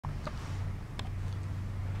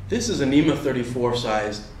This is a NEMA 34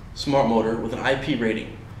 sized smart motor with an IP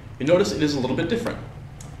rating. You notice it is a little bit different.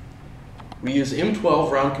 We use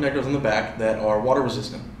M12 round connectors on the back that are water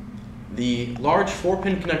resistant. The large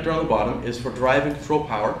 4-pin connector on the bottom is for drive and control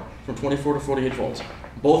power from 24 to 48 volts.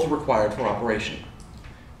 Both are required for operation.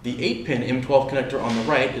 The 8-pin M12 connector on the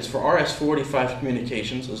right is for RS-485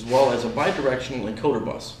 communications as well as a bidirectional encoder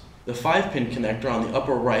bus. The 5-pin connector on the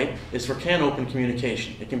upper right is for CAN open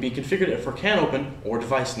communication. It can be configured for CAN open or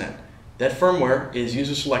device net. That firmware is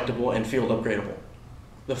user selectable and field upgradable.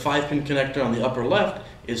 The 5-pin connector on the upper left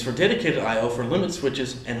is for dedicated I/O for limit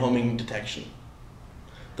switches and homing detection.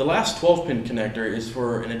 The last 12-pin connector is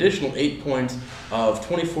for an additional 8 points of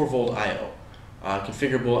 24-volt I/O,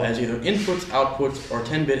 configurable as either inputs, outputs, or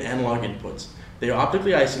 10-bit analog inputs. They are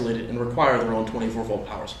optically isolated and require their own 24-volt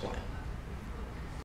power supply.